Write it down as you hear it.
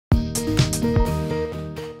Do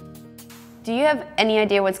you have any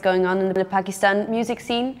idea what's going on in the Pakistan music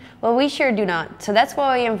scene? Well, we sure do not. So that's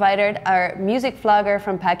why we invited our music vlogger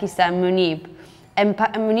from Pakistan, Muneeb. And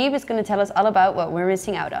Muneeb is going to tell us all about what we're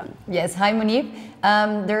missing out on. Yes, hi Muneeb.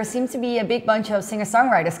 There seems to be a big bunch of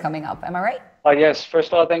singer-songwriters coming up, am I right? Yes, first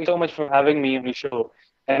of all, thank you so much for having me on the show.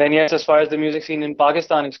 And then yes, as far as the music scene in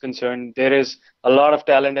Pakistan is concerned, there is a lot of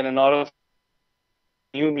talent and a lot of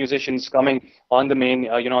new musicians coming on the main,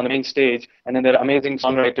 on the main stage. And then there are amazing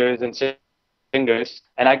songwriters and singers.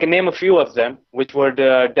 And I can name a few of them, which would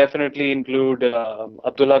definitely include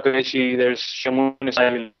Abdullah Qureshi, there's Shamoon,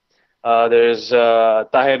 Ismail, there's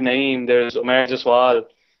Tahir Naeem, there's Umair Jaswal,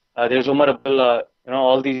 there's Umer Abdullah,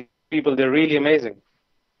 all these people, they're really amazing.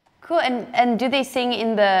 Cool, and do they sing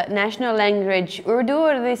in the national language Urdu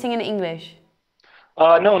or do they sing in English?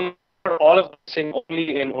 No, all of them sing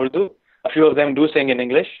only in Urdu. A few of them do sing in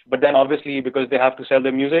English, but then obviously because they have to sell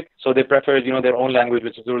their music, so they prefer, their own language,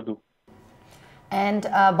 which is Urdu. And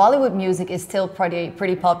Bollywood music is still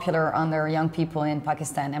pretty popular under young people in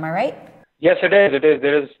Pakistan, am I right? Yes, it is. It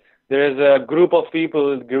is. There is a group of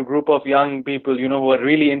people, group of young people, who are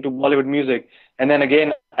really into Bollywood music. And then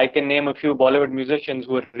again, I can name a few Bollywood musicians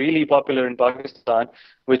who are really popular in Pakistan,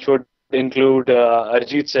 which would include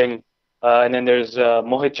Arjit Singh, and then there's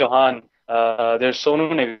Mohit Chauhan, there's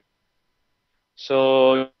Sonu.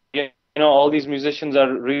 So, all these musicians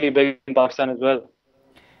are really big in Pakistan as well.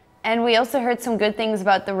 And we also heard some good things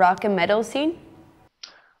about the rock and metal scene.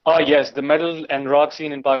 Oh yes, the metal and rock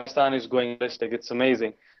scene in Pakistan is going ballistic. It's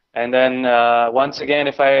amazing. And then once again,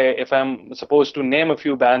 if I'm supposed to name a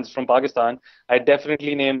few bands from Pakistan, I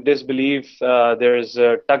definitely name Dissbelief. There's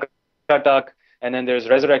Takatak, and then there's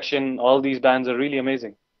Resurrection. All these bands are really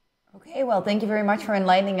amazing. Okay, well, thank you very much for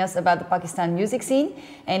enlightening us about the Pakistan music scene.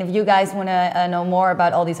 And if you guys want to know more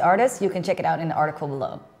about all these artists, you can check it out in the article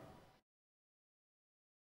below.